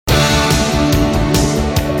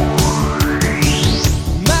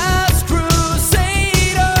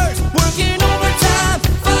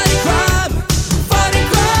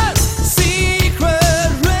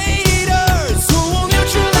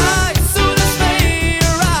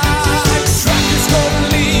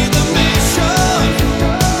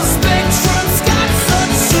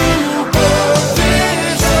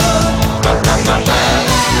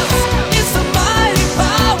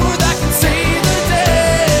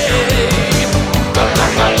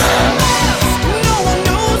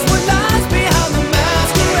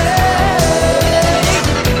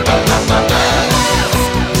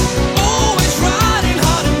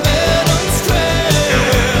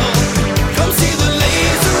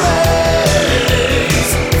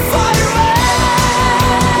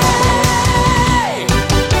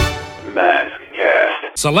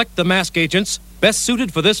Select the mask agents best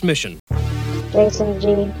suited for this mission. Jason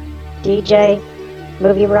G, DJ,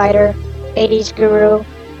 movie writer, 80s guru,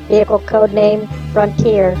 vehicle codename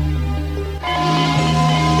Frontier.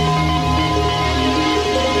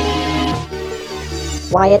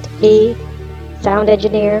 Wyatt B, sound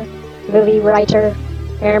engineer, movie writer,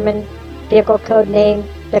 airman, vehicle codename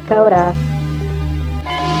Dakota.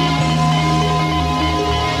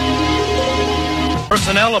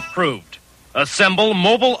 Personnel approved. Assemble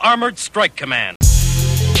Mobile Armored Strike Command.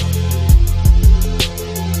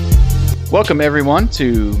 Welcome, everyone,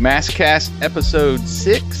 to Maskcast Episode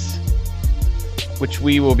 6, which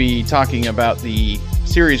we will be talking about the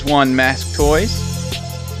Series 1 Mask Toys.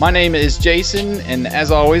 My name is Jason, and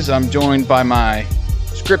as always, I'm joined by my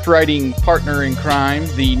script writing partner in crime,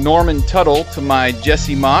 the Norman Tuttle to my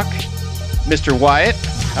Jesse Mock, Mr. Wyatt.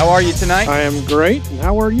 How are you tonight? I am great, and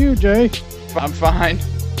how are you, Jay? I'm fine.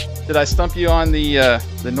 Did I stump you on the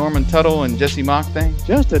Norman Tuttle and Jesse Mock thing?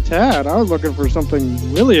 Just a tad. I was looking for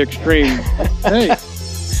something really extreme. Hey.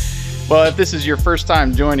 Well, if this is your first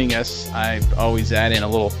time joining us, I always add in a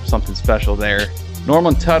little something special there.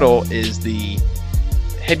 Norman Tuttle is the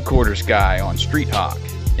headquarters guy on Street Hawk,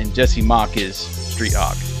 and Jesse Mock is Street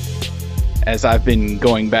Hawk, as I've been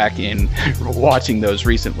going back and watching those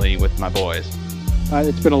recently with my boys.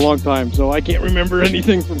 It's been a long time, so I can't remember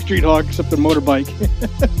anything from Street Hawk except the motorbike.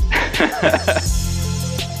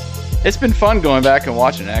 It's been fun going back and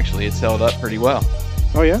watching it, actually. It's held up pretty well.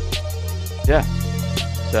 Oh, yeah? Yeah.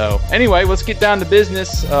 So, anyway, let's get down to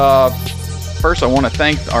business. First, I want to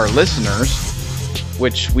thank our listeners,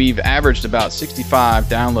 which we've averaged about 65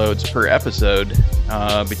 downloads per episode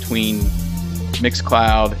between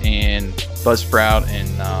Mixcloud and Buzzsprout and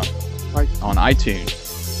on iTunes.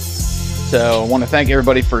 So I want to thank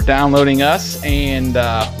everybody for downloading us, and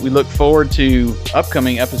we look forward to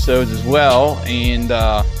upcoming episodes as well. And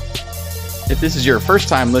if this is your first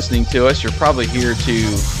time listening to us, you're probably here to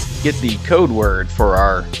get the code word for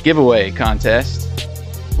our giveaway contest.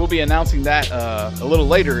 We'll be announcing that a little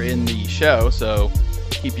later in the show, so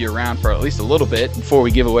keep you around for at least a little bit before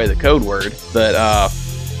we give away the code word. But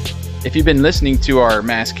if you've been listening to our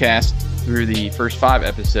Maskcast through the first 5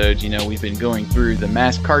 episodes, you know we've been going through the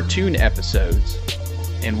Mask cartoon episodes,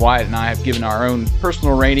 and Wyatt and I have given our own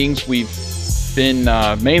personal ratings. We've been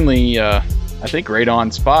mainly, I think, right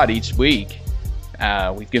on spot each week.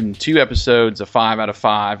 We've given 2 episodes a 5 out of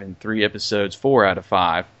 5 and 3 episodes 4 out of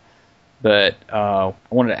 5. But I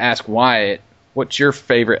wanted to ask Wyatt what your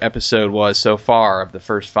favorite episode was so far of the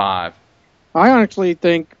first 5. I honestly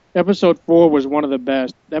think episode 4 was one of the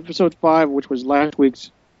best. Episode 5, which was last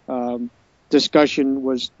week's discussion,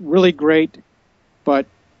 was really great, but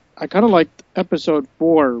I kind of liked episode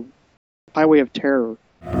 4, Highway of Terror.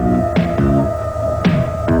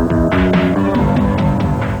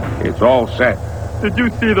 It's all set. Did you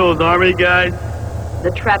see those army guys?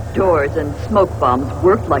 The trapdoors and smoke bombs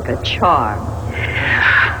worked like a charm.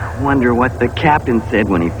 Yeah, I wonder what the captain said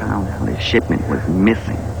when he found out his shipment was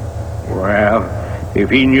missing. Well, if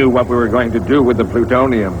he knew what we were going to do with the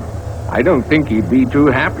plutonium, I don't think he'd be too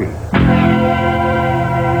happy.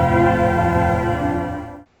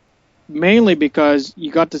 Mainly because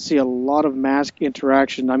you got to see a lot of mask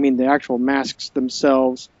interaction. I mean, the actual masks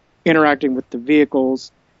themselves interacting with the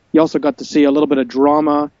vehicles. You also got to see a little bit of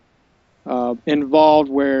drama involved,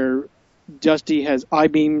 where Dusty has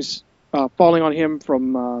I-beams falling on him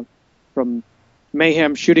from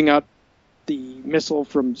Mayhem shooting out the missile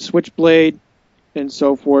from Switchblade and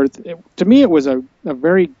so forth. To me, it was a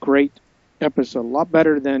very great episode, a lot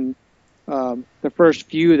better than the first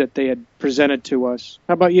few that they had presented to us.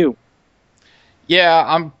 How about you?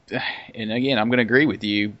 Yeah, and again, I'm going to agree with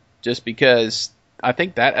you, just because I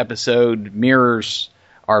think that episode mirrors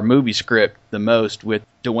our movie script the most, with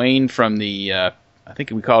Dwayne from the, I think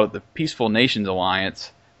we call it the Peaceful Nations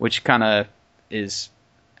Alliance, which kind of is,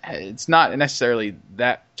 it's not necessarily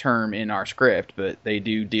that term in our script, but they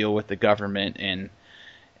do deal with the government and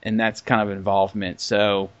that's kind of involvement.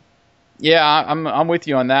 So, yeah, I'm with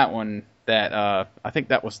you on that one. That I think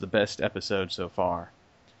that was the best episode so far.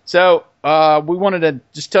 So we wanted to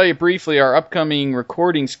just tell you briefly our upcoming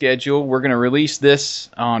recording schedule. We're going to release this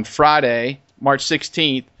on Friday, March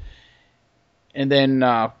 16th, and then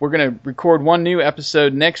we're going to record one new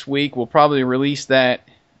episode next week. We'll probably release that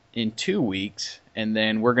in 2 weeks, and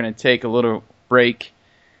then we're going to take a little break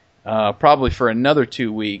probably for another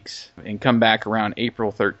 2 weeks and come back around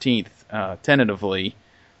April 13th, tentatively,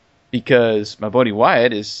 because my buddy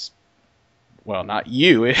Wyatt is, well, not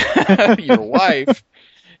you, your wife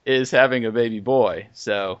is having a baby boy.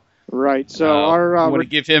 So Right. So our I want to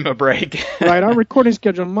give him a break. right, our recording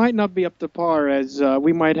schedule might not be up to par, as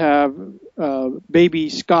we might have baby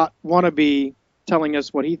Scott wannabe telling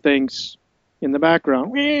us what he thinks in the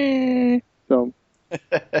background. So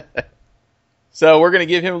So we're going to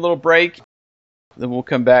give him a little break. Then we'll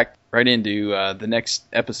come back right into the next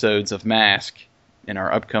episodes of Mask in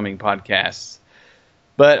our upcoming podcasts.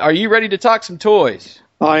 But are you ready to talk some toys?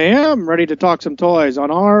 I am ready to talk some toys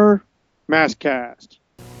on our Maskcast.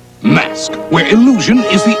 Mask, where illusion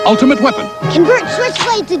is the ultimate weapon. Convert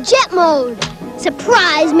Switchblade to jet mode.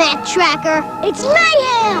 Surprise, Mac Tracker. It's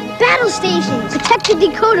Mayhem. Battle station. Protect the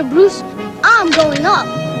decoder, Bruce. I'm going up.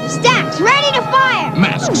 Stacks ready to fire.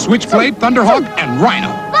 Mask, Switchblade, Thunderhawk, and Rhino.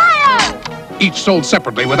 Fire! Each sold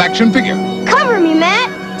separately with action figure. Cover me,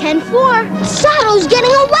 Matt. 10-4. Sato's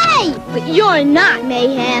getting away. But you're not,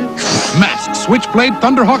 Mayhem. Mask, Switchblade,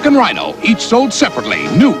 Thunderhawk, and Rhino. Each sold separately.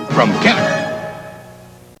 New from Kenner.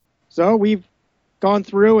 So we've gone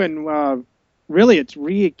through and really it's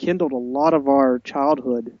rekindled a lot of our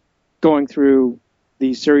childhood going through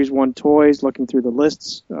the Series 1 toys, looking through the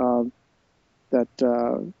lists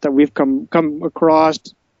that we've come across.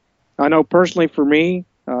 I know personally for me,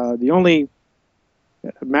 the only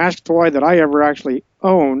Mask toy that I ever actually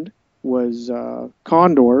owned was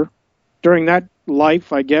Condor. During that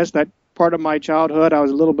life, I guess, that part of my childhood, I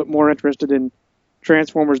was a little bit more interested in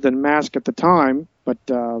Transformers than Mask at the time, but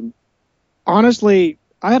honestly,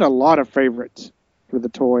 I had a lot of favorites for the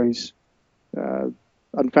toys.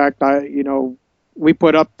 In fact, we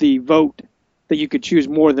put up the vote that you could choose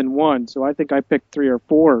more than one, so I think I picked 3 or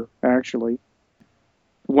 4, actually.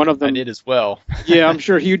 One of them... I did as well. Yeah, I'm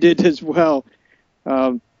sure you did as well.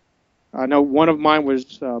 I know one of mine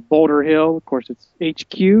was Boulder Hill. Of course, it's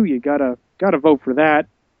HQ. You gotta vote for that.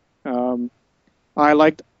 I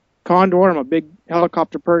liked Condor. I'm a big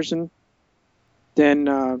helicopter person. Then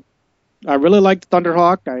I really liked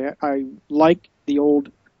Thunderhawk. I like the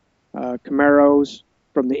old Camaros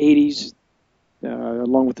from the 80s,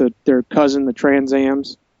 along with their cousin, the Trans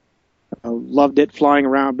Ams. Loved it, flying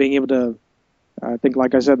around, being able to, I think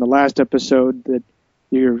like I said in the last episode, that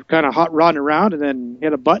you're kind of hot rodding around and then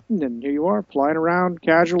hit a button and here you are, flying around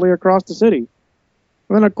casually across the city.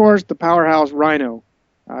 And then, of course, the powerhouse Rhino.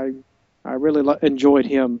 I really enjoyed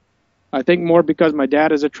him. I think more because my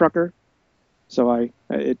dad is a trucker, so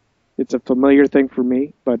it's a familiar thing for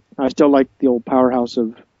me, but I still like the old powerhouse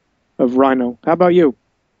of Rhino. How about you?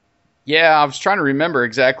 Yeah, I was trying to remember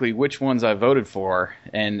exactly which ones I voted for,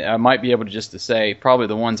 and I might be able to just to say probably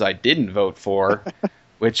the ones I didn't vote for,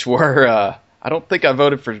 which were, I don't think I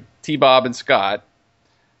voted for T-Bob and Scott.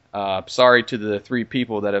 Sorry to the 3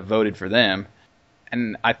 people that have voted for them.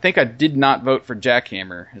 And I think I did not vote for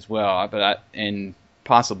Jackhammer as well, and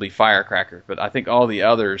possibly Firecracker, but I think all the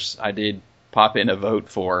others I did pop in a vote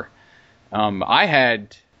for. I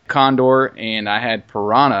had Condor and I had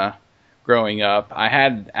Piranha growing up. I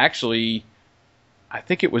had actually, I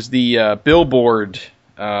think it was the Billboard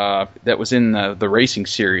that was in the racing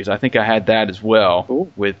series. I think I had that as well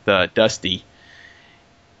with Dusty.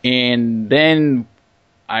 And then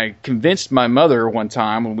I convinced my mother one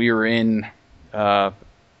time when we were in, I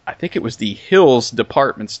think it was the Hills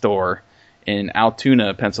department store in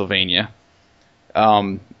Altoona, Pennsylvania.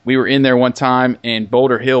 We were in there one time, and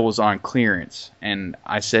Boulder Hill was on clearance. And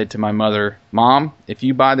I said to my mother, "Mom, if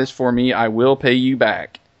you buy this for me, I will pay you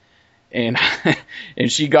back." And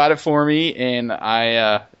and she got it for me, and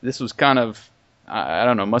this was kind of, I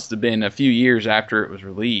don't know, must have been a few years after it was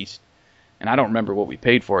released. And I don't remember what we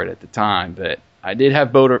paid for it at the time, but I did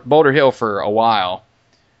have Boulder Hill for a while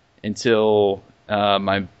until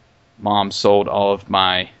my mom sold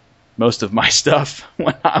most of my stuff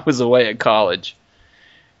when I was away at college.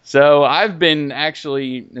 So I've been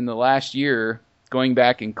actually, in the last year, going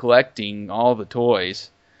back and collecting all the toys.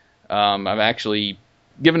 I've actually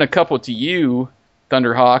given a couple to you,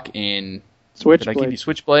 Thunderhawk and Switchblade. Did I give you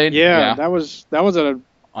Switchblade? Yeah. that was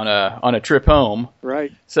on a trip home.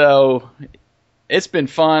 Right. So it's been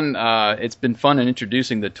fun. It's been fun in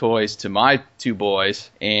introducing the toys to my 2 boys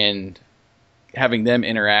and having them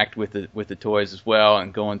interact with the toys as well,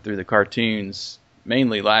 and going through the cartoons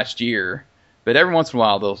mainly last year. But every once in a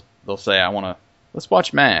while they'll say, let's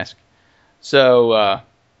watch Mask. So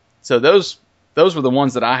those were the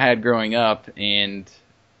ones that I had growing up, and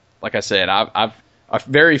like I said, I've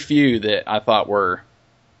very few that I thought were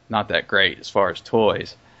not that great as far as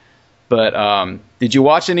toys. But did you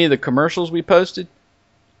watch any of the commercials we posted?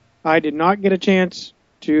 I did not get a chance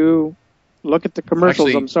to look at the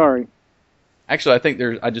commercials. I'm sorry. Actually, I think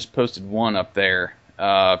I just posted one up there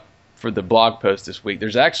for the blog post this week.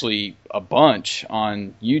 There's actually a bunch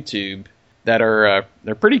on YouTube that are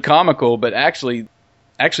they're pretty comical, but actually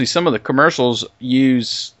some of the commercials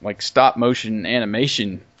use like stop motion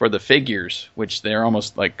animation for the figures, which they're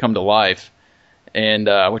almost like come to life, and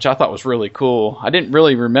which I thought was really cool. I didn't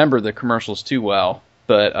really remember the commercials too well,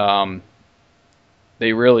 but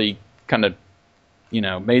they really kind of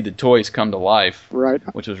made the toys come to life, right?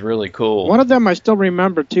 Which was really cool. One of them I still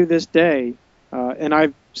remember to this day, and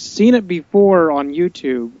I've seen it before on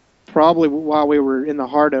YouTube, probably while we were in the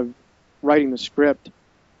heart of writing the script,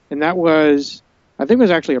 and that was, I think it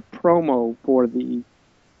was actually a promo for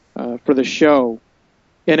the show,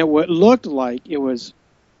 and it looked like it was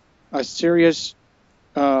a serious,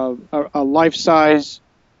 a life-size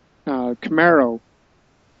Camaro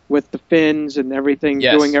with the fins and everything,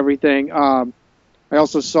 yes. Doing everything. I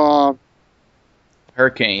also saw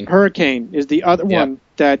Hurricane. Hurricane is the other one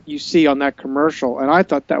that you see on that commercial, and I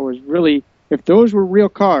thought that was really, if those were real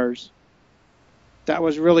cars, that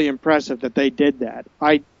was really impressive that they did that.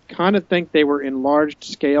 I kind of think they were enlarged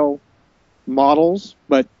scale models,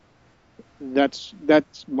 but that's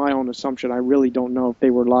my own assumption. I really don't know if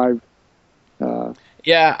they were live.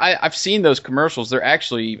 Yeah, I've seen those commercials. They're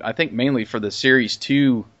actually, I think, mainly for the Series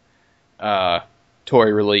 2 toy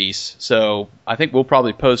release. So I think we'll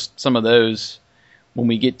probably post some of those when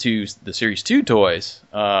we get to the Series 2 toys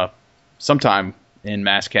sometime in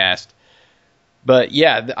Masscast. But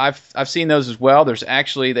yeah, I've seen those as well. There's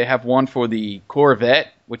actually, they have one for the Corvette,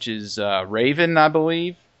 which is Raven, I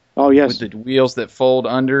believe. Oh yes, with the wheels that fold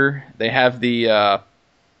under. They have the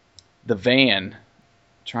van. I'm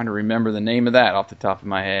trying to remember the name of that off the top of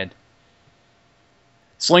my head.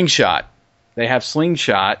 Slingshot. They have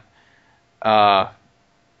Slingshot. That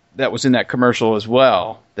was in that commercial as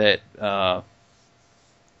well. So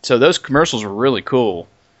those commercials were really cool.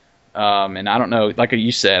 And I don't know, like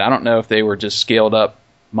you said, I don't know if they were just scaled up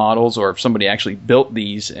models or if somebody actually built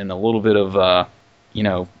these and a little bit of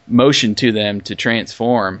motion to them to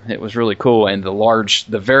transform. It was really cool, and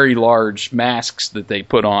the very large masks that they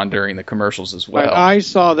put on during the commercials as well. I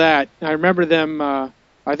saw that. I remember them.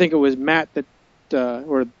 I think it was Matt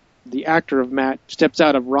or the actor of Matt steps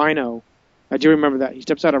out of Rhino. I do remember that. He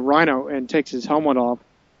steps out of Rhino and takes his helmet off,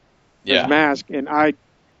 his mask, and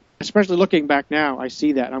especially looking back now, I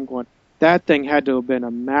see that, and I'm going, that thing had to have been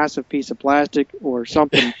a massive piece of plastic or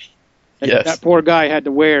something yes. that poor guy had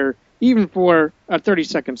to wear, even for a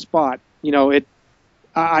 30-second spot.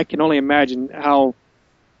 I can only imagine how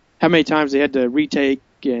many times they had to retake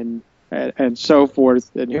and so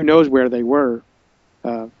forth, and who knows where they were.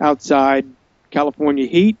 Outside, California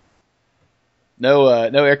heat. No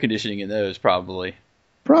air conditioning in those, probably.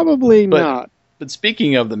 Probably not. But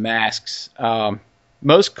speaking of the masks,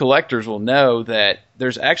 most collectors will know that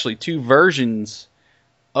there's actually two versions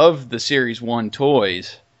of the Series 1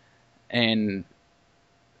 toys, and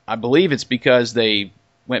I believe it's because they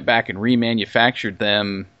went back and remanufactured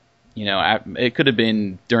them. It could have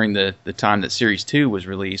been during the time that Series 2 was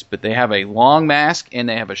released, but they have a long mask and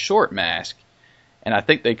they have a short mask, and I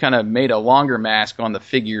think they kind of made a longer mask on the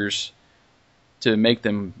figures to make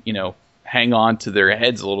them, hang on to their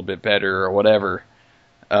heads a little bit better or whatever.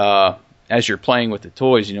 As you're playing with the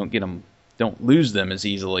toys, you don't lose them as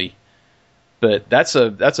easily. But that's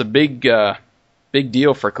a big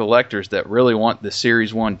deal for collectors that really want the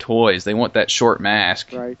Series 1 toys. They want that short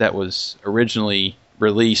mask that was originally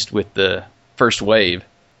released with the first wave.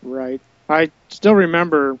 Right. I still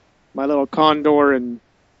remember my little Condor and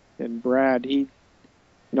Brad. He,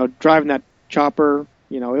 driving that chopper.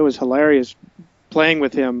 It was hilarious playing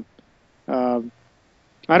with him.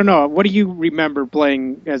 I don't know. What do you remember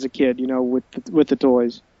playing as a kid? With the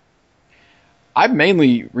toys. I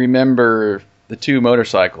mainly remember the two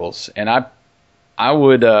motorcycles, and I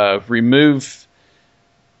would remove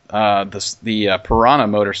the Piranha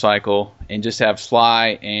motorcycle and just have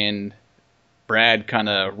Sly and Brad kind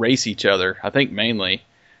of race each other. I think mainly.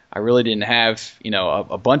 I really didn't have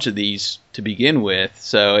a bunch of these to begin with,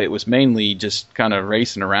 so it was mainly just kind of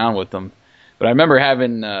racing around with them. But I remember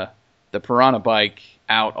having the Piranha bike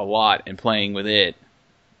out a lot and playing with it,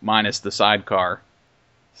 minus the sidecar.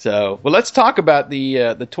 So, well, let's talk about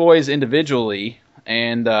the toys individually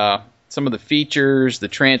and some of the features, the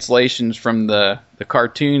translations from the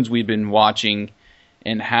cartoons we've been watching,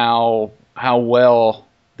 and how well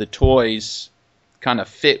the toys kind of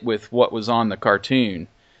fit with what was on the cartoon.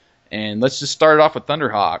 And let's just start it off with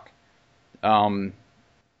Thunderhawk. I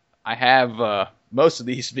have most of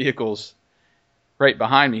these vehicles right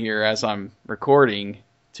behind me here as I'm recording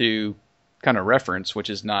to kind of reference, which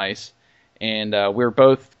is nice. And we're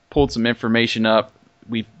both pulled some information up.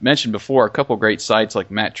 We've mentioned before a couple great sites like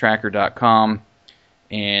MattTracker.com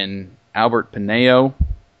and Albert Pineo.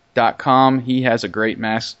 thunderhawk.com. He has a great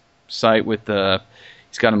mask site with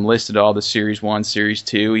he's got them listed, all the Series 1, Series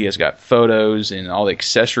 2. He has got photos and all the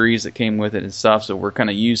accessories that came with it and stuff. So we're kind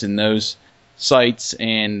of using those sites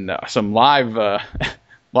and some live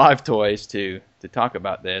live toys to talk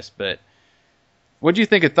about this. But what do you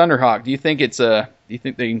think of Thunderhawk? Do you think do you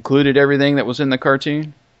think they included everything that was in the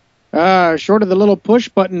cartoon? Short of the little push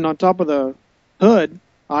button on top of the hood,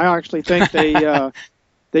 I actually think they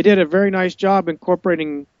did a very nice job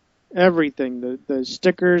incorporating everything. The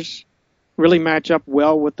stickers really match up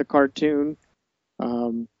well with the cartoon.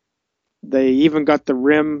 They even got the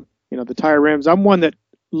rim, the tire rims. I'm one that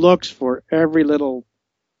looks for every little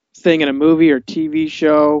thing in a movie or TV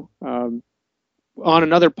show. On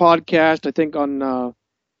another podcast, I think on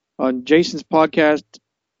Jason's podcast,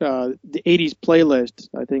 the 80s playlist,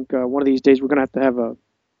 I think one of these days we're going to have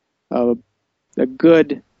a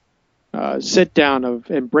good sit down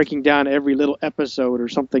and breaking down every little episode or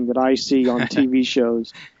something that I see on TV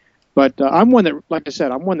shows. But I'm one that, like I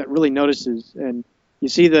said, I'm one that really notices. And you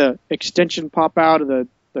see the extension pop out of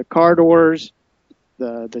the car doors,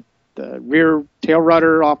 the rear tail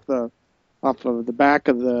rudder off of the back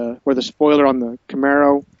of or the spoiler on the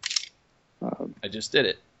Camaro. I just did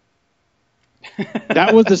it.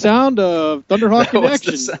 That was the sound of Thunderhawk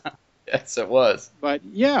Connection. Yes, it was. But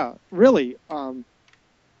yeah, really,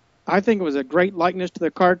 I think it was a great likeness to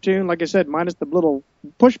the cartoon. Like I said, minus the little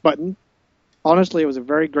push button. Honestly, it was a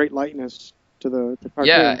very great likeness to the cartoon.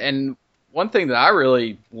 Yeah, and one thing that I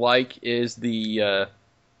really like is the,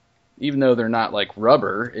 even though they're not like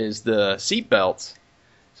rubber, is the seat belts.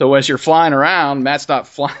 So as you're flying around, Matt's not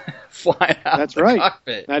flying out That's the right.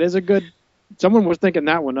 cockpit. That is a good. Someone was thinking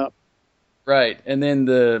that one up. Right, and then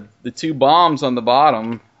the two bombs on the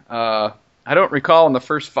bottom. I don't recall in the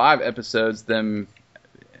first 5 episodes there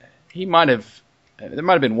might have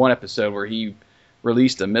been one episode where he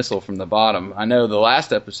released a missile from the bottom. I know the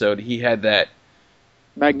last episode he had that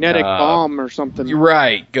magnetic bomb or something.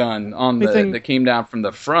 Right, gun on that came down from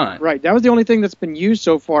the front. Right, that was the only thing that's been used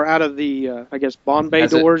so far out of the I guess bomb bay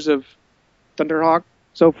doors of Thunderhawk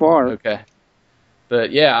so far. Okay,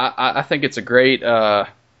 but yeah, I think it's a great the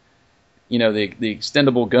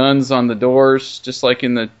extendable guns on the doors, just like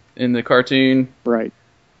in the cartoon. Right,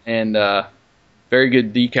 and very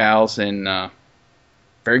good decals and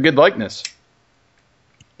very good likeness.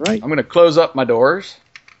 Right. I'm going to close up my doors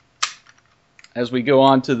as we go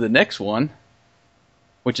on to the next one,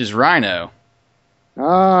 which is Rhino.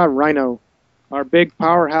 Rhino. Our big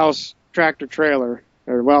powerhouse tractor trailer.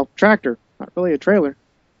 Tractor. Not really a trailer.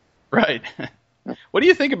 Right. What do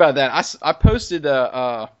you think about that? I posted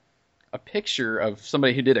a picture of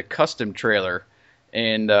somebody who did a custom trailer,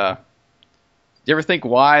 and do you ever think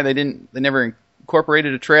why they never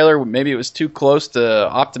incorporated a trailer? Maybe it was too close to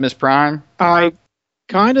Optimus Prime? I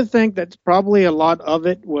kind of think that's probably a lot of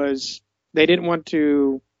it was they didn't want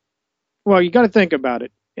to. Well, you got to think about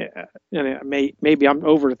it. And maybe I'm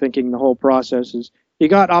overthinking the whole process. Is you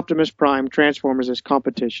got Optimus Prime, Transformers as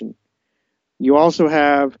competition. You also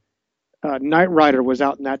have Knight Rider was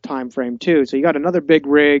out in that time frame too. So you got another big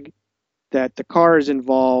rig that the car is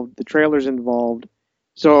involved, the trailer's involved.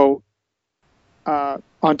 So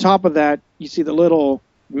on top of that, you see the little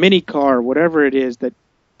mini car, whatever it is, that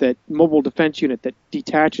mobile defense unit that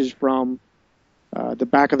detaches from the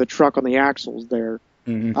back of the truck on the axles there.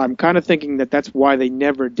 Mm-hmm. I'm kind of thinking that's why they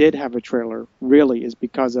never did have a trailer, really, is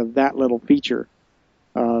because of that little feature.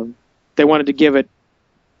 They wanted to give it,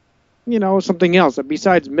 something else.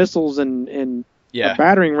 Besides missiles and a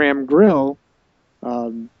battering ram grill,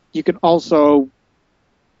 you can also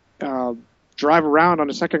drive around on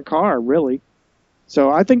a second car, really. So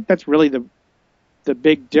I think that's really the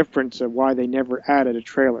big difference of why they never added a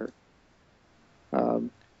trailer.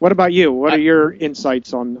 What about you? What are your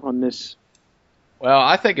insights on this? Well,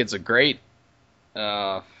 I think it's a great.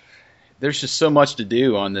 There's just so much to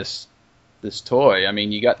do on this toy. I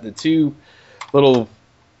mean, you got the two little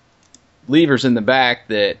levers in the back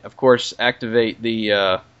that, of course, activate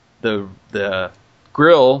the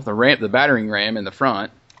grill, the battering ram in the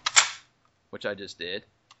front, which I just did,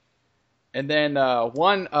 and then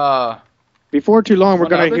one. Before too long, we're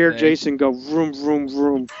going to hear Jason go vroom vroom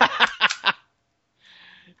vroom.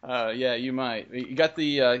 Yeah, you might. You got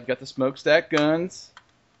the smokestack guns.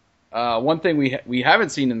 One thing we haven't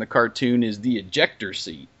seen in the cartoon is the ejector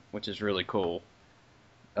seat, which is really cool.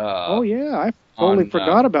 Oh yeah, I totally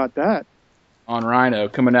forgot about that. On Rhino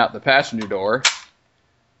coming out the passenger door,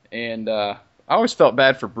 and I always felt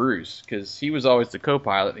bad for Bruce because he was always the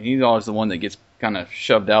co-pilot, and he's always the one that gets kind of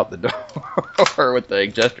shoved out the door with the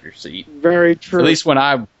ejector seat. Very true. At least when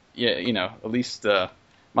at least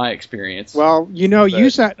my experience. Well, you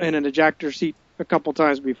sat in an ejector seat a couple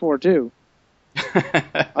times before, too.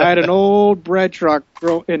 I had an old bread truck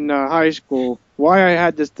in high school. Why I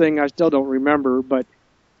had this thing, I still don't remember, but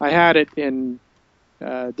I had it in...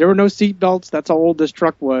 there were no seat belts. That's how old this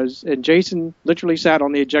truck was. And Jason literally sat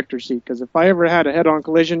on the ejector seat, because if I ever had a head-on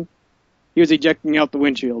collision, he was ejecting out the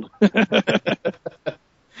windshield.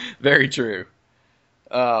 Very true.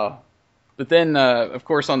 But then, of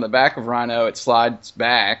course, on the back of Rhino, it slides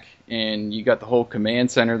back, and you got the whole command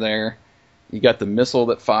center there. You got the missile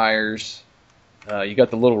that fires. You got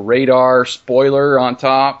the little radar spoiler on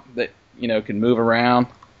top that can move around.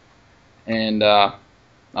 And I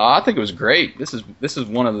think it was great. This is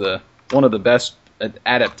one of the best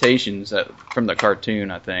adaptations from the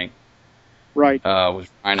cartoon, I think. Right. Was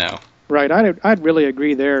Rhino. Right. I'd really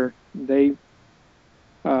agree there. They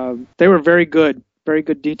were very good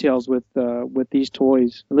details with these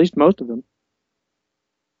toys, at least most of them.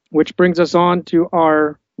 Which brings us on to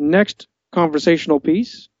our next conversational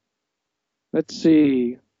piece. Let's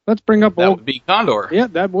see. Let's bring up... That would be Condor. Yeah,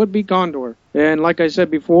 that would be Condor. And like I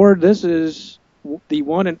said before, this is the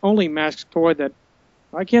one and only Mask toy that...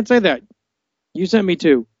 I can't say that. You sent me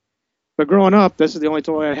two. But growing up, this is the only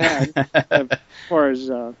toy I had as far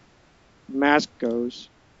as Mask goes.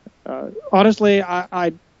 Honestly,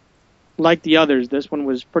 I like the others. This one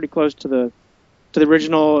was pretty close to the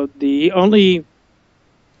original. The only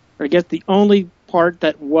part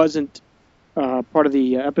that wasn't part of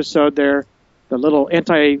the episode there, the little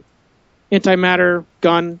antimatter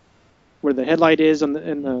gun where the headlight is on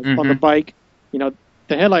the bike. The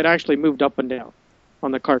headlight actually moved up and down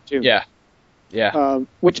on the cartoon. Yeah.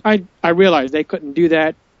 Which I realized they couldn't do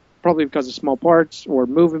that, probably because of small parts or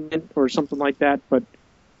movement or something like that. But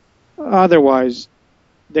otherwise,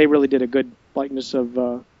 they really did a good likeness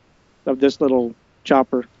of this little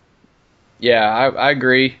chopper. Yeah, I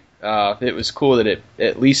agree. It was cool that it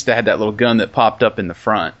at least had that little gun that popped up in the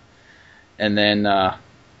front. And then, of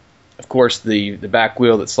course, the back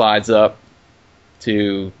wheel that slides up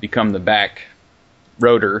to become the back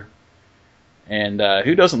rotor. And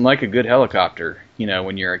who doesn't like a good helicopter,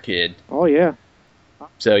 when you're a kid? Oh, yeah.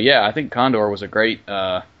 So, yeah, I think Condor was a great...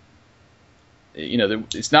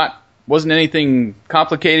 wasn't anything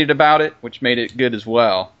complicated about it, which made it good as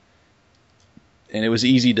well. And it was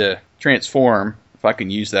easy to transform, if I can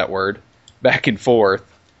use that word, back and forth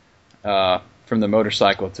from the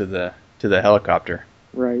motorcycle to the helicopter.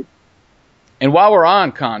 Right. And while we're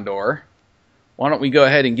on Condor, why don't we go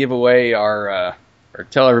ahead and give away or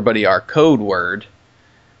tell everybody our code word,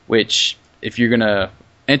 which if you're going to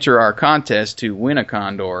enter our contest to win a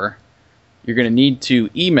Condor, you're going to need to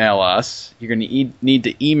email us. You're going to need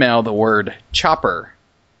to email the word chopper,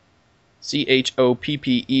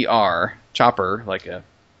 CHOPPER, chopper, like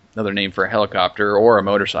another name for a helicopter or a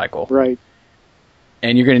motorcycle. Right.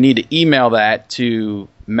 And you're going to need to email that to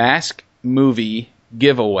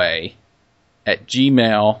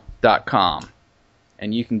maskmoviegiveaway@gmail.com.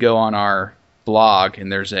 And you can go on our blog,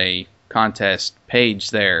 and there's a contest page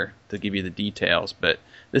there to give you the details. But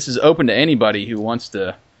this is open to anybody who wants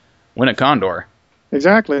to win a Condor.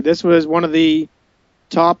 Exactly. This was one of the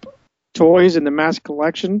top toys in the Mask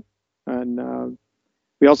collection. And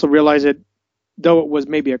we also realized that, though it was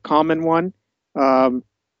maybe a common one,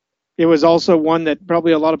 it was also one that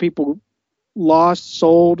probably a lot of people lost,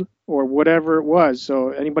 sold, or whatever it was. So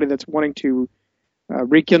anybody that's wanting to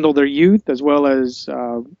rekindle their youth as well as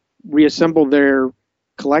reassemble their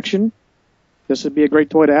collection, this would be a great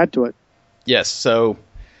toy to add to it. Yes. So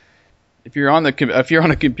if you're on a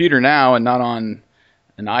computer now and not on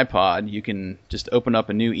an iPod, you can just open up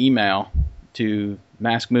a new email to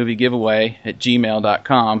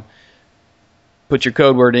maskmoviegiveaway@gmail.com. Put your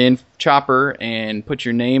code word in, chopper, and put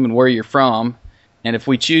your name and where you're from. And if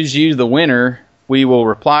we choose you the winner, we will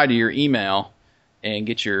reply to your email and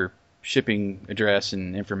get your shipping address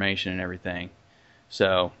and information and everything.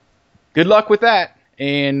 So good luck with that.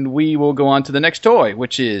 And we will go on to the next toy,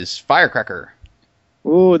 which is Firecracker.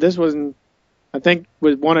 Ooh, this was, I think,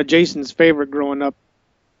 was one of Jason's favorite growing up.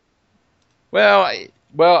 Well, I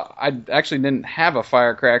actually didn't have a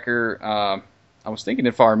Firecracker. I was thinking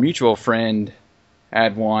if our mutual friend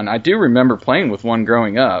had one. I do remember playing with one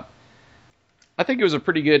growing up. I think it was a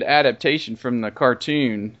pretty good adaptation from the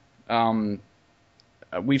cartoon.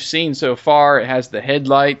 We've seen so far it has the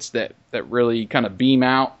headlights that really kind of beam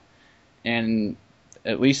out, and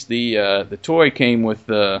at least the toy came with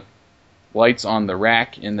the lights on the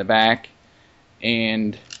rack in the back.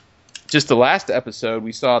 And just the last episode,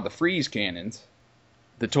 we saw the freeze cannons.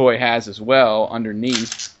 The toy has as well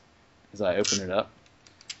underneath, as I open it up,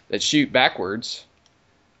 that shoot backwards.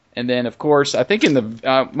 And then, of course, I think in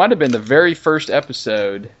the might have been the very first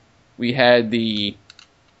episode, we had the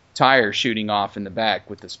tire shooting off in the back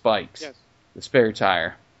with the spikes. Yes. The spare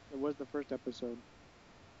tire. It was the first episode.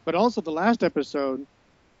 But also the last episode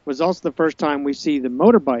was also the first time we see the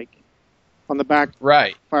motorbike on the back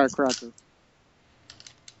right. firecracker.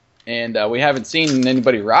 And we haven't seen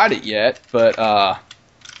anybody ride it yet, but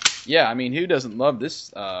yeah, I mean, who doesn't love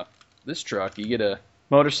this this truck? You get a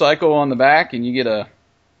motorcycle on the back, and you get a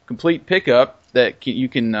complete pickup that you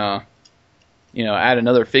can add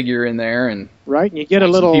another figure in there, and right, and you get a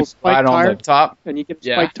little spike tire on the top, and you get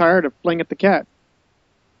a spike tire to fling at the cat.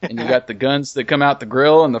 And you got the guns that come out the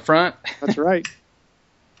grill in the front. That's right.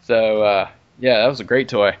 So yeah, that was a great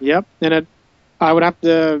toy. Yep, and I would have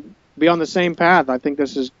to be on the same path. I think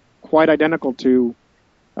this is quite identical to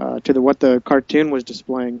what the cartoon was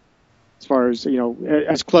displaying, as far as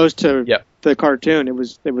as close to the cartoon. It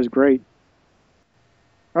was great.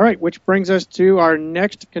 All right, which brings us to our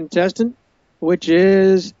next contestant, which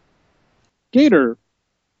is Gator.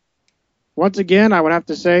 Once again, I would have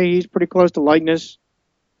to say he's pretty close to likeness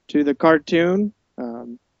to the cartoon.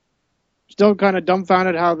 Still kind of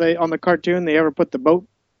dumbfounded how on the cartoon they ever put the boat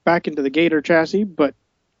back into the Gator chassis, but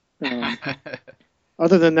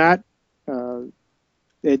other than that,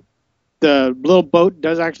 the little boat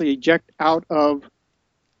does actually eject out of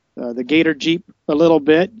the Gator Jeep a little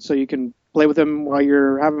bit, so you can play with them while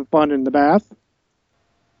you're having fun in the bath.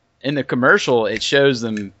 In the commercial, it shows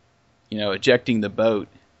them, ejecting the boat,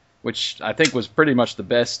 which I think was pretty much the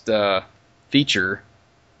best feature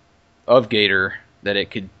of Gator, that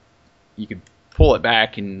you could pull it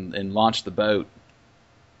back and launch the boat.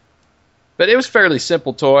 But it was a fairly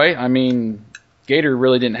simple toy. I mean, Gator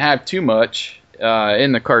really didn't have too much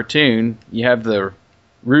in the cartoon. You have the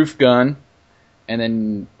roof gun, and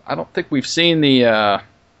then I don't think we've seen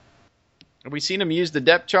have we seen him use the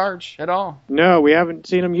depth charge at all? No, we haven't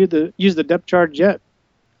seen him use the depth charge yet.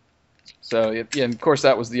 So yeah, and of course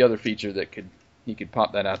that was the other feature that he could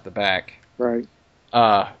pop that out the back. Right.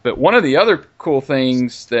 But one of the other cool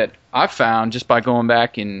things that I found just by going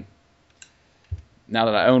back and now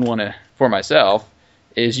that I own one for myself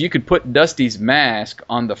is you could put Dusty's mask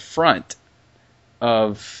on the front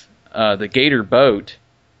of the Gator boat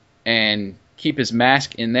and keep his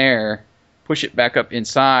mask in there, push it back up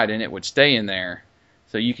inside, and it would stay in there.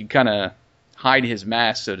 So you could kind of hide his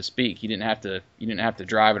mask, so to speak. You didn't have to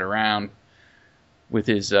drive it around with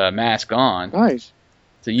his mask on. Nice.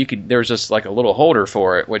 So there was just like a little holder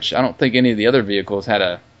for it, which I don't think any of the other vehicles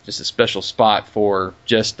had just a special spot for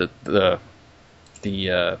just the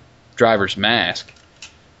driver's mask.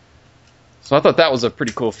 So I thought that was a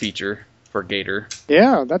pretty cool feature for Gator.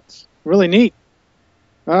 Yeah, that's really neat.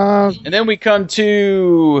 And then we come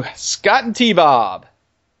to Scott and T-Bob.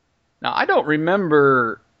 Now, I don't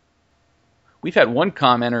remember. We've had one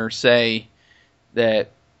commenter say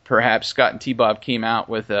that perhaps Scott and T-Bob came out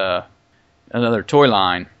with another toy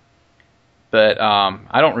line, but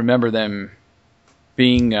I don't remember them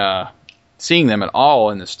seeing them at all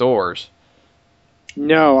in the stores.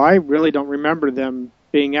 No, I really don't remember them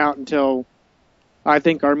being out until I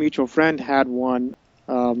think our mutual friend had one.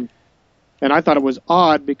 And I thought it was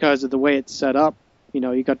odd because of the way it's set up.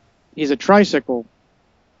 He's a tricycle.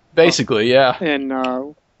 Basically, yeah. And,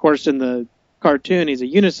 of course, in the cartoon, he's a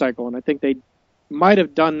unicycle. And I think they might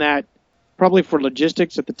have done that probably for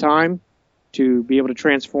logistics at the time to be able to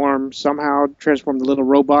transform the little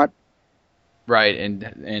robot. Right,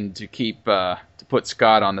 and to keep to put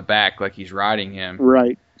Scott on the back like he's riding him.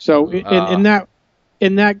 Right. So in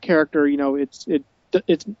that character, it's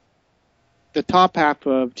the top half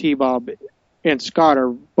of T-Bob and Scott are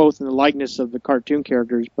both in the likeness of the cartoon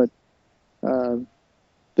characters, but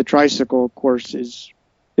the tricycle, of course, is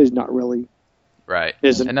not really. Right.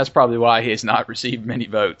 Isn't. And that's probably why he has not received many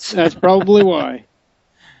votes. That's probably why.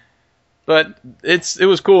 But it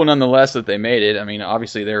was cool nonetheless that they made it. I mean,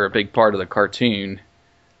 obviously they're a big part of the cartoon,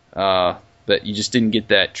 but you just didn't get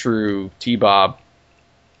that true T-Bob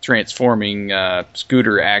transforming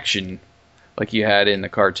scooter action like you had in the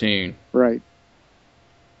cartoon. Right.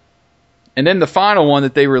 And then the final one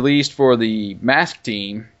that they released for the Mask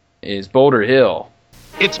team is Boulder Hill.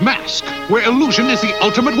 It's Mask, where illusion is the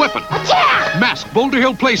ultimate weapon. Attack! Mask Boulder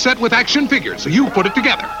Hill playset with action figures, so you put it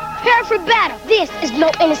together. Prepare for battle. This is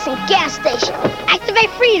no innocent gas station. Activate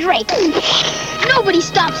freeze rate. Nobody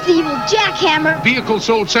stops the evil jackhammer. Vehicle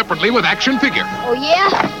sold separately with action figure. Oh, yeah?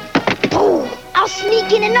 Oh, I'll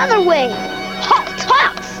sneak in another way. Halt!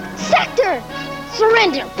 Sector!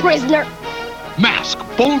 Surrender, prisoner. Mask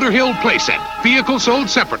Boulder Hill playset. Vehicle sold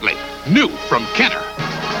separately. New from Kenner.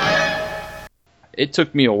 It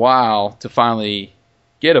took me a while to finally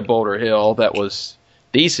get a Boulder Hill that was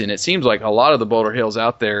decent. It seems like a lot of the Boulder Hills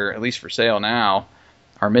out there, at least for sale now,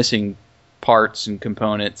 are missing parts and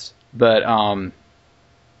components. But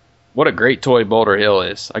what a great toy Boulder Hill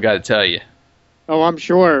is, I got to tell you. Oh, I'm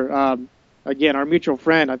sure. Again, our mutual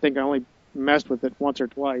friend, I think I only messed with it once or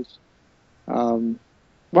twice. Well,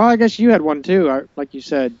 I guess you had one too, like you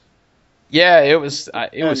said. Yeah, it was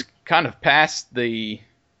kind of past the,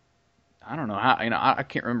 I don't know how, I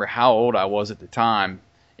can't remember how old I was at the time.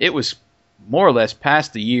 It was more or less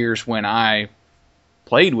past the years when I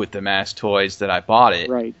played with the Mask toys that I bought it.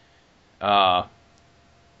 Right.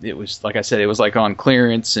 It was, like I said, it was like on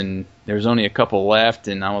clearance, and there was only a couple left,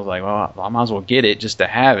 and I was like, well, I might as well get it just to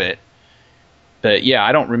have it. But yeah,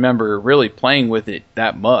 I don't remember really playing with it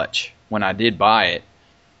that much when I did buy it.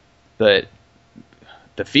 But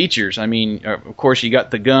the features, I mean, of course, you got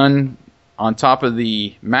the gun on top of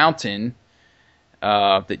the mountain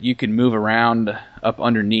that you can move around up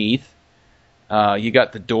underneath. You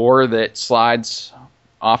got the door that slides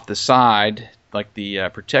off the side, like the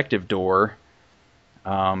protective door,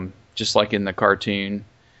 just like in the cartoon.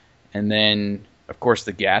 And then, of course,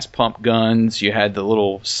 the gas pump guns. You had the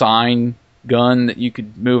little sign gun that you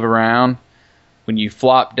could move around. When you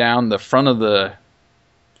flop down the front of the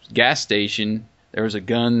gas station, there was a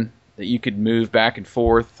gun that you could move back and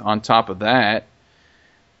forth on top of that.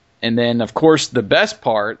 And then, of course, the best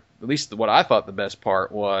part, at least what I thought the best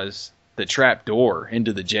part, was the trap door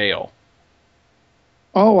into the jail.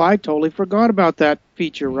 Oh, I totally forgot about that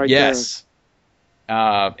feature right there. Yes.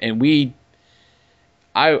 And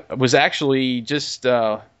I was actually just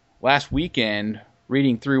last weekend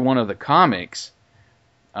reading through one of the comics.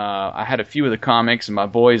 I had a few of the comics, and my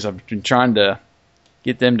boys, I've been trying to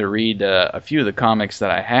get them to read a few of the comics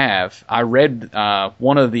that I have. I read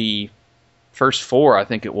one of the first 4, I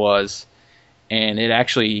think it was, and it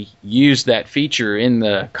actually used that feature in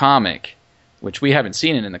the comic, which we haven't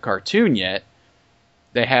seen it in the cartoon yet.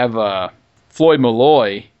 They have Floyd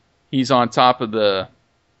Malloy. He's on top of the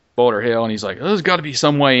Boulder Hill, and he's like, oh, there's got to be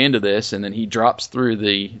some way into this, and then he drops through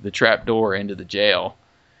the trap door into the jail,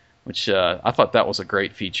 which I thought that was a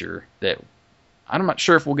great feature. That I'm not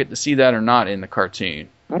sure if we'll get to see that or not in the cartoon.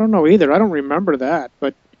 I don't know either. I don't remember that,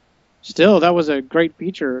 but still, that was a great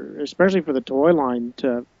feature, especially for the toy line,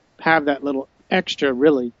 to have that little extra,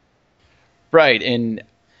 really. Right, and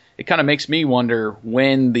it kind of makes me wonder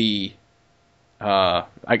when the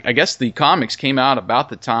I guess the comics came out about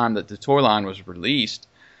the time that the toy line was released.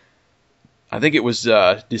 I think it was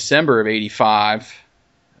December of '85.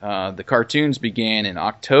 The cartoons began in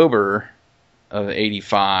October of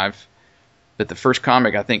 '85, but the first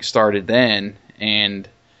comic, I think, started then, and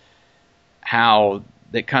how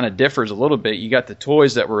that kind of differs a little bit. You got the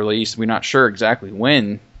toys that were released. We're not sure exactly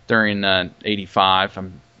when during '85.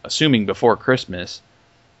 I'm assuming before Christmas,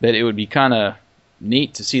 but it would be kind of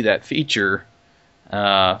neat to see that feature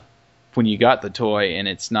when you got the toy and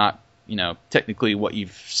it's not, technically what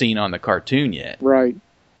you've seen on the cartoon yet. Right.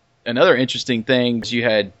 Another interesting thing is you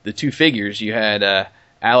had the 2 figures. You had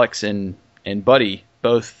Alex and Buddy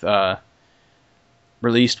both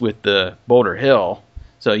released with the Boulder Hill.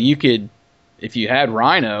 So you could, if you had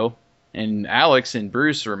Rhino, and Alex and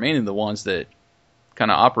Bruce are mainly the ones that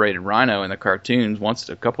kind of operated Rhino in the cartoons. Once,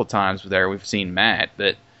 a couple times there, we've seen Matt,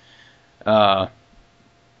 but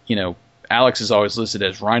Alex is always listed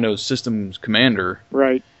as Rhino's systems commander.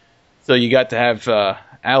 Right. So you got to have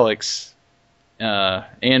Alex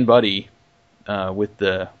and Buddy with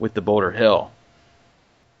the Boulder Hill.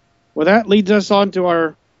 Well, that leads us on to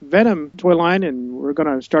our Venom toy line, and we're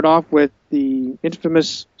going to start off with the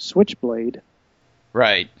infamous Switchblade.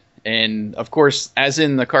 Right. And, of course, as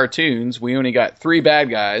in the cartoons, we only got 3 bad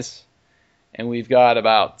guys, and we've got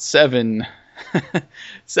about 7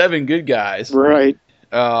 good guys. Right.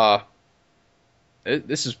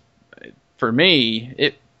 This is, for me,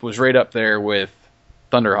 it was right up there with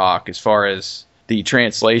Thunderhawk as far as the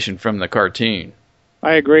translation from the cartoon.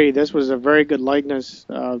 I agree. This was a very good likeness.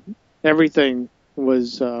 Everything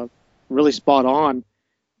was really spot on.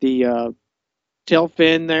 The tail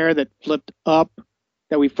fin there that flipped up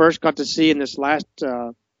that we first got to see in this last,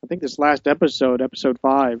 episode, episode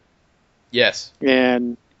 5. Yes.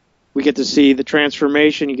 And we get to see the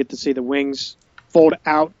transformation. You get to see the wings fold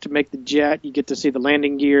out to make the jet. You get to see the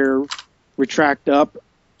landing gear retract up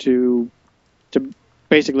to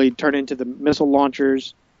basically turn into the missile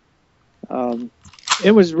launchers.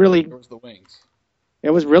 It was really the wings. It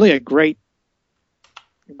was really a great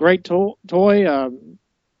toy.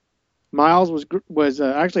 Miles was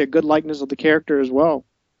actually a good likeness of the character as well.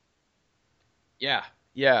 Yeah.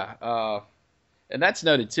 And that's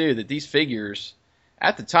noted too, that these figures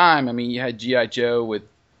at the time, I mean, you had G.I. Joe with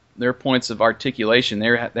their points of articulation.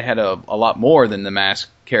 They had a lot more than the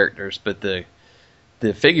masked characters, but the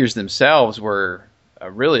figures themselves were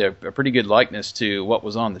really a pretty good likeness to what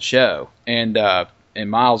was on the show, and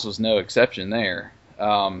Miles was no exception there.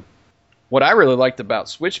 What I really liked about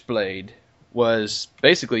Switchblade was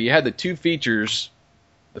basically you had the two features.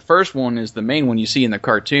 The first one is the main one you see in the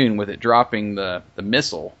cartoon with it dropping the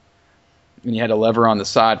missile, and you had a lever on the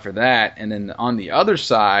side for that, and then on the other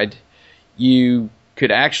side you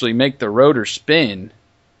could actually make the rotor spin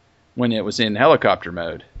when it was in helicopter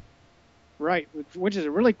mode. Right, which is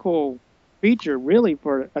a really cool feature, really,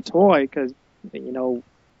 for a toy, because, you know,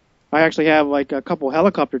 I actually have like a couple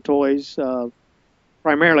helicopter toys,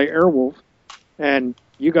 primarily Airwolf, and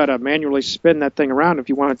you got to manually spin that thing around if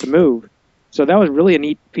you want it to move. So that was really a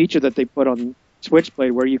neat feature that they put on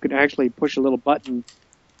Switchblade, where you could actually push a little button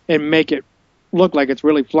and make it look like it's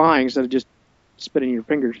really flying instead of just spinning your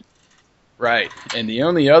fingers. Right, and the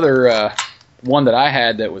only other one that I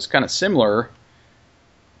had that was kind of similar,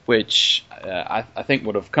 which I think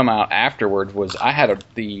would have come out afterwards, was I had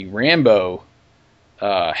the Rambo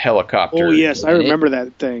helicopter. Oh yes, I remember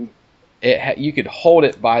that thing. You could hold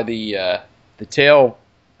it by the tail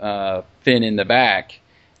fin in the back,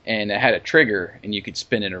 and it had a trigger, and you could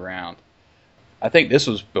spin it around. I think this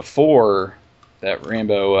was before that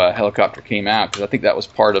Rambo helicopter came out, because I think that was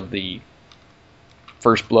part of the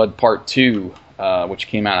First Blood Part 2, which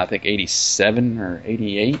came out, I think, 87 or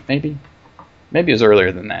 88, maybe? Maybe it was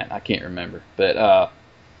earlier than that. I can't remember. But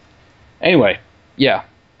anyway, yeah,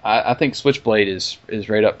 I think Switchblade is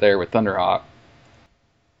right up there with Thunderhawk.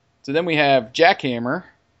 So then we have Jackhammer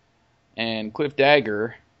and Cliff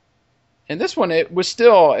Dagger. And this one, it's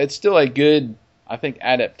still a good, I think,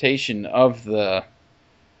 adaptation of the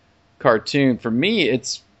cartoon. For me,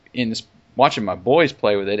 it's watching my boys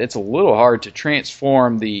play with it, it's a little hard to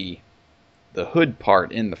transform the hood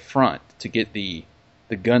part in the front to get the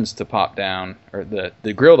guns to pop down, or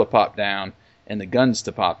the grill to pop down and the guns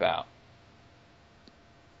to pop out.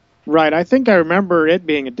 Right, I think I remember it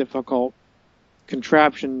being a difficult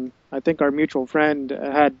contraption. I think our mutual friend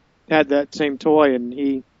had that same toy,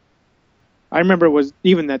 and I remember it was,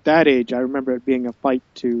 even at that age, I remember it being a fight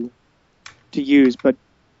to use, but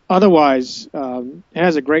otherwise, it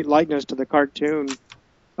has a great likeness to the cartoon.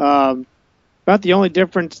 About the only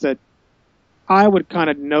difference that I would kind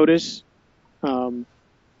of notice,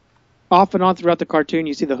 off and on throughout the cartoon,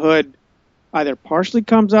 you see the hood either partially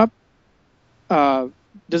comes up,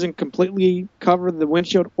 doesn't completely cover the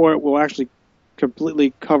windshield, or it will actually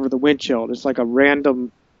completely cover the windshield. It's like a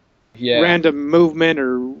random movement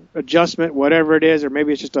or adjustment, whatever it is, or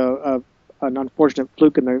maybe it's just an unfortunate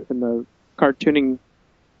fluke in the cartooning.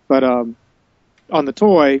 But on the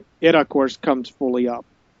toy, it of course comes fully up.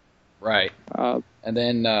 Right. And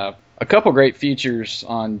then a couple great features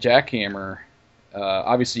on Jackhammer.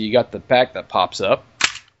 Obviously, you got the pack that pops up,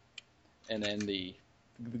 and then the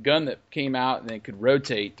gun that came out and then could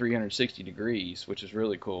rotate 360 degrees, which is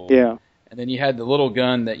really cool. Yeah. And then you had the little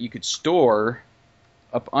gun that you could store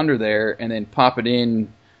up under there and then pop it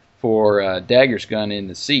in for Dagger's gun in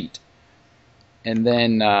the seat. And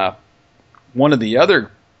then one of the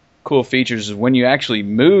other cool features is when you actually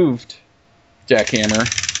moved Jackhammer,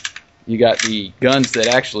 you got the guns that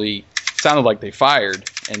actually sounded like they fired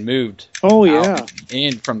and moved out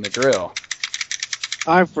in from the grill.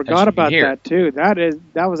 I forgot about that too.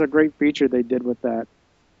 That was a great feature they did with that.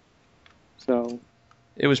 So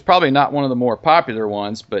it was probably not one of the more popular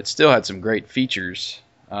ones, but still had some great features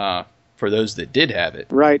for those that did have it.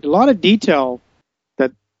 Right, a lot of detail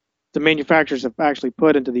that the manufacturers have actually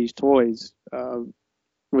put into these toys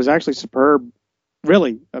was actually superb.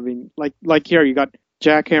 Really, I mean, like here, you got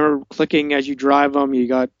Jackhammer clicking as you drive them. You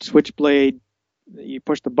got Switchblade. You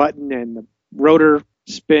push the button and the rotor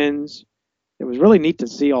spins. It was really neat to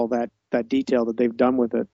see all that detail that they've done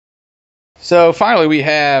with it. So finally, we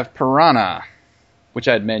have Piranha, which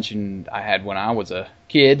I had mentioned I had when I was a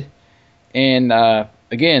kid. And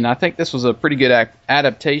again, I think this was a pretty good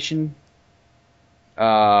adaptation.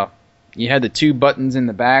 You had the two buttons in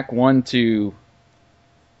the back, one to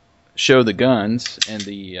show the guns and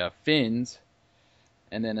the fins,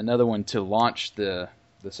 and then another one to launch the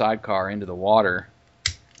sidecar into the water,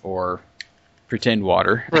 or pretend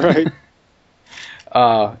water. Right.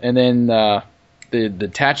 And then the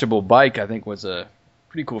detachable bike, I think, was a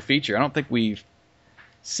pretty cool feature. I don't think we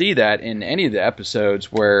see that in any of the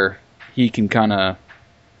episodes where he kind of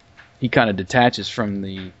detaches from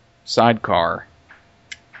the sidecar.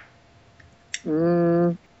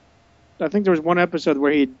 I think there was one episode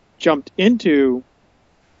where he jumped into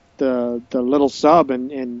the little sub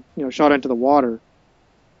and shot into the water.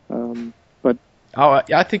 But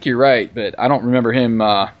I think you're right, but I don't remember him.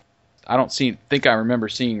 I think I remember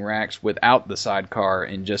seeing Rax without the sidecar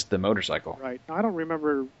and just the motorcycle. Right. I don't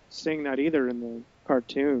remember seeing that either in the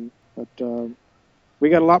cartoon, but we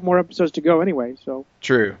got a lot more episodes to go anyway. So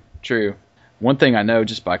True. One thing I know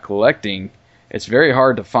just by collecting, it's very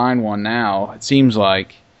hard to find one now. It seems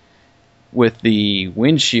like with the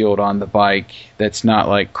windshield on the bike that's not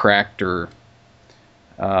like cracked or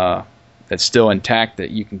that's still intact,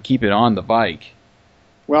 that you can keep it on the bike.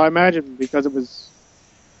 Well, I imagine because it was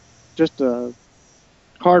just a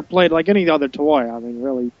hard plate like any other toy. I mean,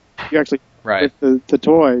 really, you actually right. With the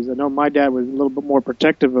toys. I know my dad was a little bit more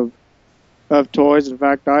protective of toys. In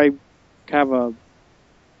fact, I have a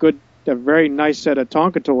very nice set of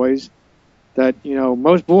Tonka toys that,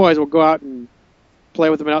 most boys will go out and play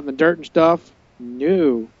with them out in the dirt and stuff.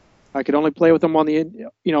 No, I could only play with them on the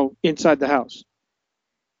inside the house.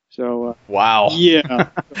 So wow, yeah,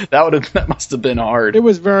 that must have been hard. It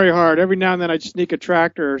was very hard. Every now and then I'd sneak a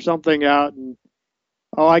tractor or something out, and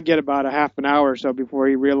I'd get about a half an hour or so before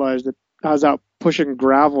he realized that I was out pushing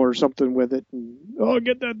gravel or something with it. And,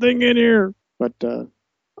 get that thing in here. But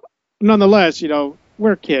nonetheless,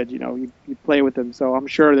 we're kids. You play with them, so I'm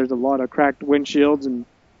sure there's a lot of cracked windshields and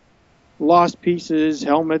lost pieces,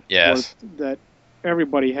 helmets that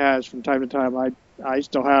everybody has from time to time. I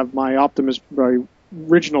still have my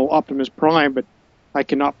original Optimus Prime, but I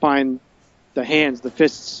cannot find the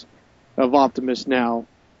fists of Optimus now.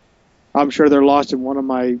 I'm sure they're lost in one of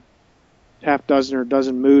my half dozen or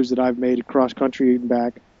dozen moves that I've made across country and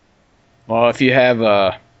back. Well, if you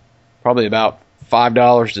have probably about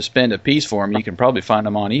 $5 to spend a piece for them, you can probably find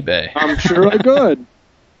them on eBay. I'm sure I could.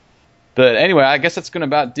 But anyway, I guess that's going to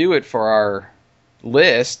about do it for our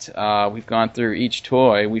list. We've gone through each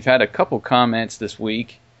toy. We've had a couple comments this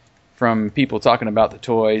week from people talking about the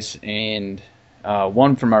toys, and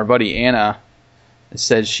one from our buddy Anna that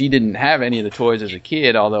says she didn't have any of the toys as a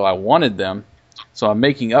kid, although I wanted them. So I'm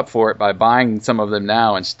making up for it by buying some of them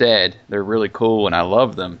now instead. They're really cool, and I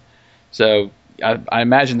love them. So I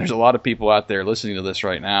imagine there's a lot of people out there listening to this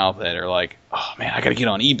right now that are like, oh, man, I got to get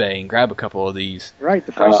on eBay and grab a couple of these. Right,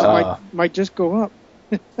 the prices might just go up.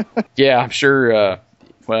 Yeah, I'm sure.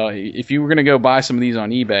 Well, if you were going to go buy some of these on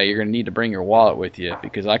eBay, you're going to need to bring your wallet with you,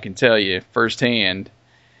 because I can tell you firsthand,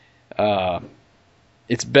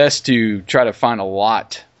 it's best to try to find a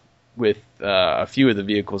lot with a few of the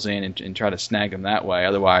vehicles in and try to snag them that way.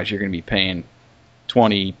 Otherwise, you're going to be paying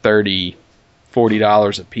 $20, $30,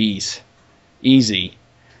 $40 a piece easy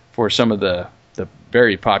for some of the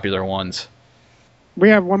very popular ones. We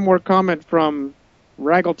have one more comment from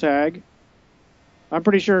Raggletag. I'm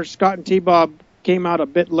pretty sure Scott and T-Bob came out a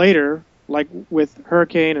bit later, like with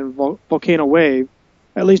Hurricane and Volcano Wave,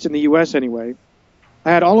 at least in the U.S. anyway.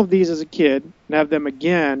 I had all of these as a kid and have them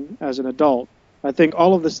again as an adult. I think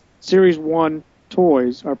all of the Series 1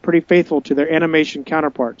 toys are pretty faithful to their animation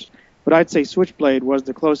counterparts, but I'd say Switchblade was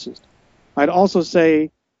the closest. I'd also say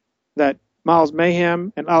that Miles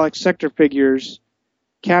Mayhem and Alex Sector figures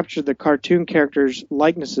capture the cartoon characters'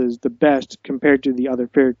 likenesses the best compared to the other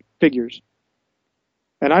figures.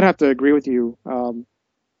 And I'd have to agree with you.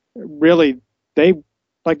 Really,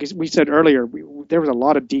 like we said earlier, there was a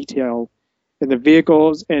lot of detail in the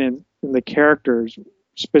vehicles and in the characters.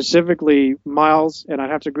 Specifically, Miles, and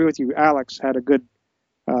I'd have to agree with you, Alex had a good,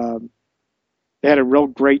 they had a real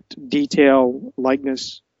great detail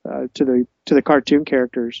likeness to the cartoon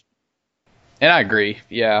characters. And I agree,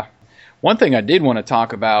 yeah. One thing I did want to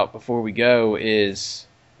talk about before we go is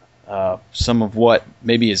some of what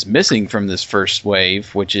maybe is missing from this first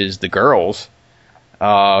wave, which is the girls.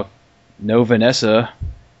 No Vanessa.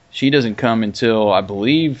 She doesn't come until, I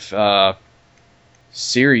believe,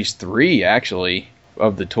 Series 3, actually,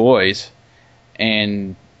 of the toys.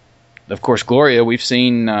 And, of course, Gloria, we've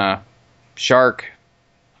seen Shark,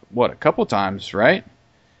 a couple times, right?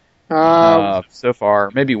 So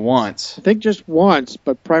far, maybe once. I think just once,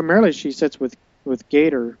 but primarily she sits with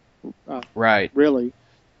Gator. Right. Really.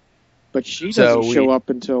 But she doesn't show up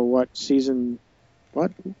until season?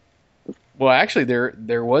 What? Well, actually,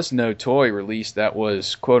 there was no toy released that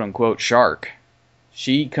was quote unquote Shark.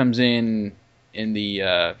 She comes in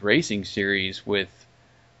the racing series with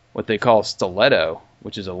what they call Stiletto,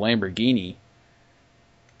 which is a Lamborghini,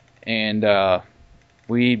 and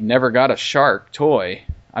we never got a Shark toy.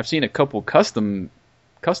 I've seen a couple custom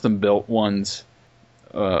built ones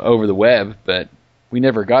over the web, but we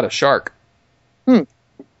never got a Shark.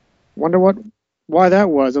 Wonder why that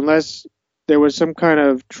was, unless there was some kind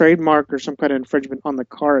of trademark or some kind of infringement on the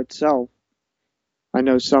car itself. I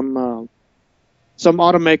know some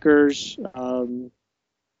automakers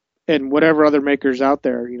and whatever other makers out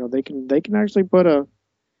there, they can actually put a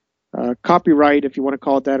copyright, if you want to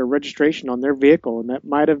call it that, or registration on their vehicle, and that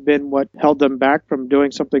might have been what held them back from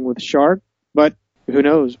doing something with Shark. But who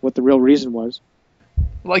knows what the real reason was.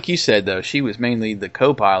 Like you said, though, she was mainly the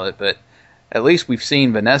co-pilot, but at least we've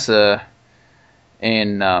seen Vanessa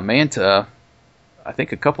and Manta, I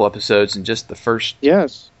think, a couple episodes in just the first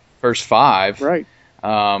 5. Right.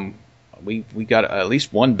 We got at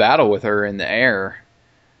least one battle with her in the air,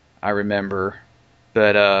 I remember.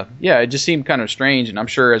 But, yeah, it just seemed kind of strange, and I'm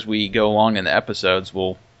sure as we go along in the episodes,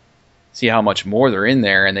 we'll see how much more they're in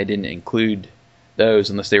there, and they didn't include those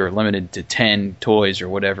unless they were limited to 10 toys or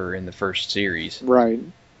whatever in the first series. Right.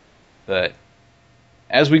 But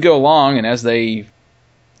as we go along and as we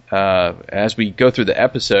go through the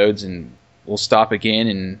episodes, and we'll stop again,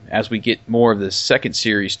 and as we get more of the second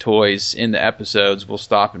series toys in the episodes, we'll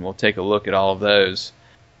stop and we'll take a look at all of those.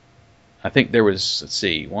 I think there was,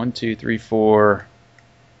 1, 2, 3, 4.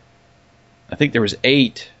 I think there was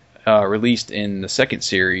 8 released in the second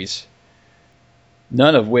series.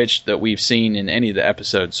 None of which that we've seen in any of the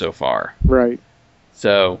episodes so far. Right.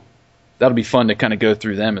 So that'll be fun to kind of go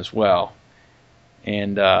through them as well.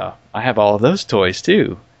 And I have all of those toys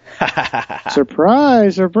too.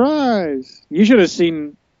 Surprise, surprise. You should have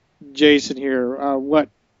seen Jason here.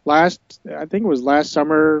 I think it was last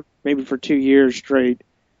summer, maybe for 2 years straight.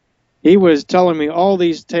 He was telling me all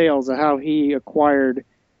these tales of how he acquired,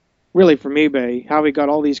 really from eBay, how he got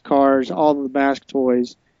all these cars, all the mask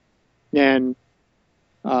toys. And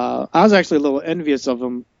I was actually a little envious of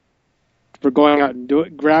him for going out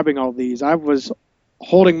and grabbing all these. I was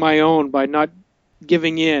holding my own by not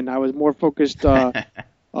giving in. I was more focused on,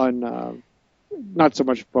 not so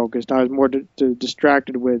much focused. I was more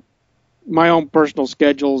distracted with my own personal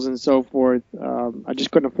schedules and so forth. I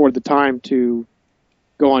just couldn't afford the time to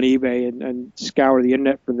go on eBay and scour the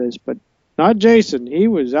internet for this. But not Jason. He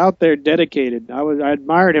was out there dedicated. I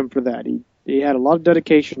admired him for that. He had a lot of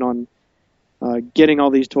dedication on getting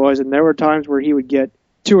all these toys, and there were times where he would get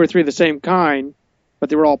 2 or 3 of the same kind, but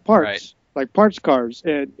they were all parts, like parts cars,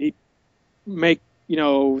 and he'd make 3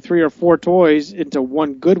 or 4 toys into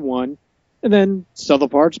one good one, and then sell the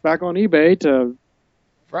parts back on eBay to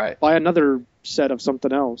buy another set of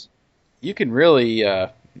something else. You can really, I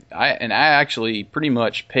actually pretty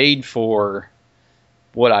much paid for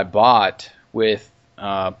what I bought with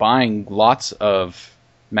buying lots of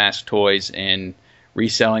mask toys and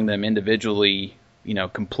reselling them individually,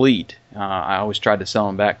 complete. I always tried to sell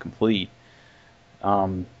them back complete.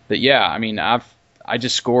 But yeah, I mean, I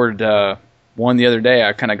just scored one the other day.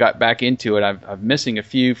 I kind of got back into it. I'm missing a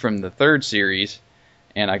few from the third series,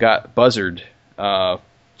 and I got Buzzard.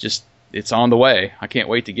 It's on the way. I can't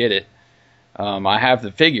wait to get it. I have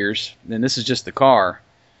the figures, and this is just the car.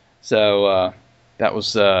 So that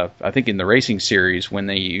was, I think, in the racing series when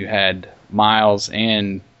you had Miles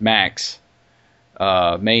and Max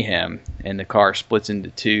Mayhem, and the car splits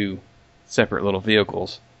into 2 separate little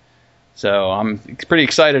vehicles. So I'm pretty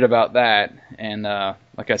excited about that. And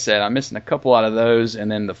like I said, I'm missing a couple out of those.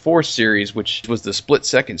 And then the 4th series, which was the split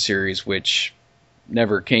second series, which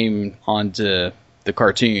never came onto the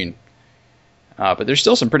cartoon. But there's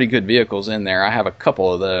still some pretty good vehicles in there. I have a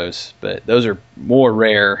couple of those, but those are more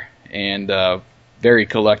rare and very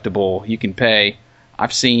collectible. You can pay.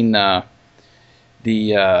 I've seen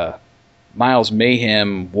the Miles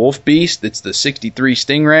Mayhem Wolf Beast. That's the 63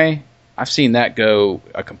 Stingray. I've seen that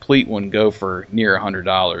a complete one go for near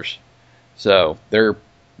 $100. So they're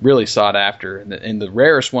really sought after. And the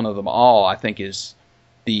rarest one of them all, I think, is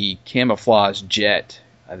the camouflage jet.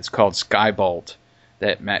 It's called Skybolt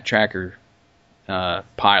that Matt Tracker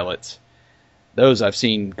pilots. Those I've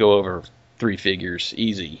seen go over 3 figures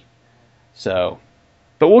easy. So,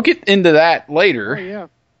 but we'll get into that later. Oh, yeah.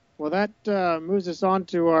 Well, that moves us on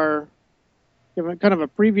to our kind of a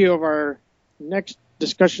preview of our next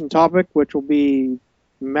discussion topic, which will be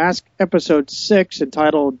Mask Episode 6,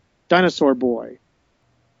 entitled Dinosaur Boy.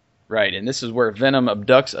 Right, and this is where Venom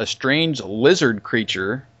abducts a strange lizard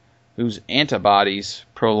creature whose antibodies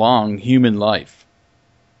prolong human life.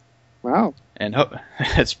 Wow. And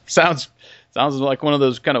it sounds like one of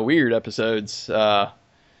those kind of weird episodes that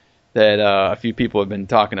a few people have been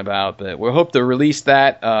talking about. But we hope to release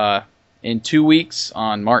that in 2 weeks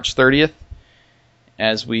on March 30th,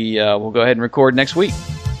 as we'll go ahead and record next week.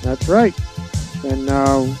 That's right.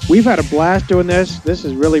 And we've had a blast doing this. This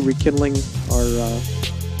is really rekindling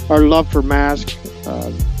our love for Mask.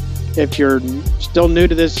 If you're still new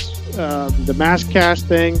to this, the Maskcast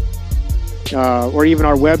thing, or even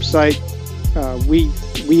our website,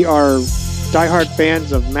 we are diehard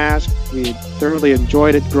fans of Mask. We thoroughly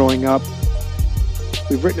enjoyed it growing up.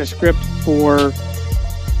 we've written a script for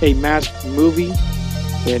a Mask movie,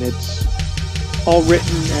 and it's all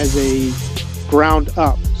written as a ground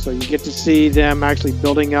up. So you get to see them actually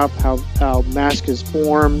building up how Mask is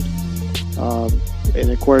formed. And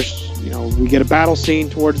of course, we get a battle scene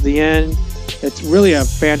towards the end. It's really a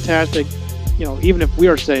fantastic, even if we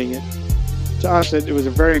are saying it, to us, it was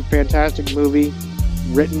a very fantastic movie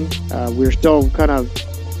written. We're still kind of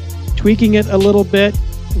tweaking it a little bit.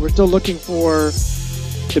 We're still looking for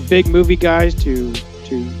the big movie guys to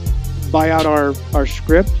buy out our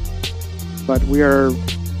script, but we are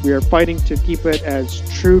fighting to keep it as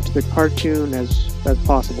true to the cartoon as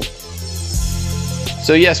possible.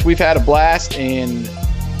 So yes, we've had a blast, and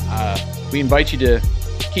we invite you to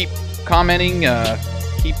keep commenting,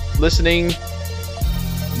 keep listening.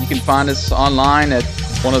 You can find us online at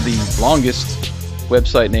one of the longest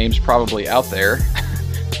website names probably out there,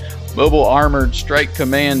 Mobile Armored Strike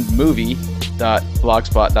Command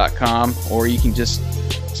Movie.blogspot.com, or you can just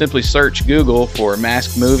simply search Google for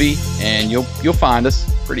Mask Movie, and you'll find us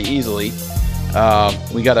pretty easily.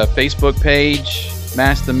 We got a Facebook page,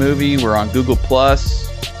 Mask the Movie. We're on Google+.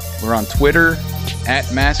 We're on Twitter,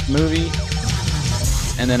 @Mask Movie.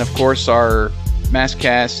 And then, of course, our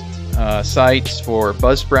Maskcast sites for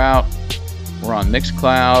Buzzsprout. We're on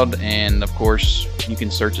Mixcloud, and, of course, you can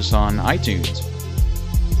search us on iTunes.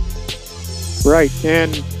 Right,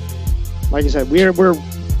 and like I said, we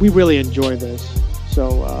really enjoy this.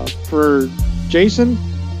 So for Jason,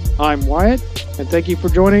 I'm Wyatt, and thank you for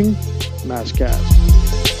joining Maskcast.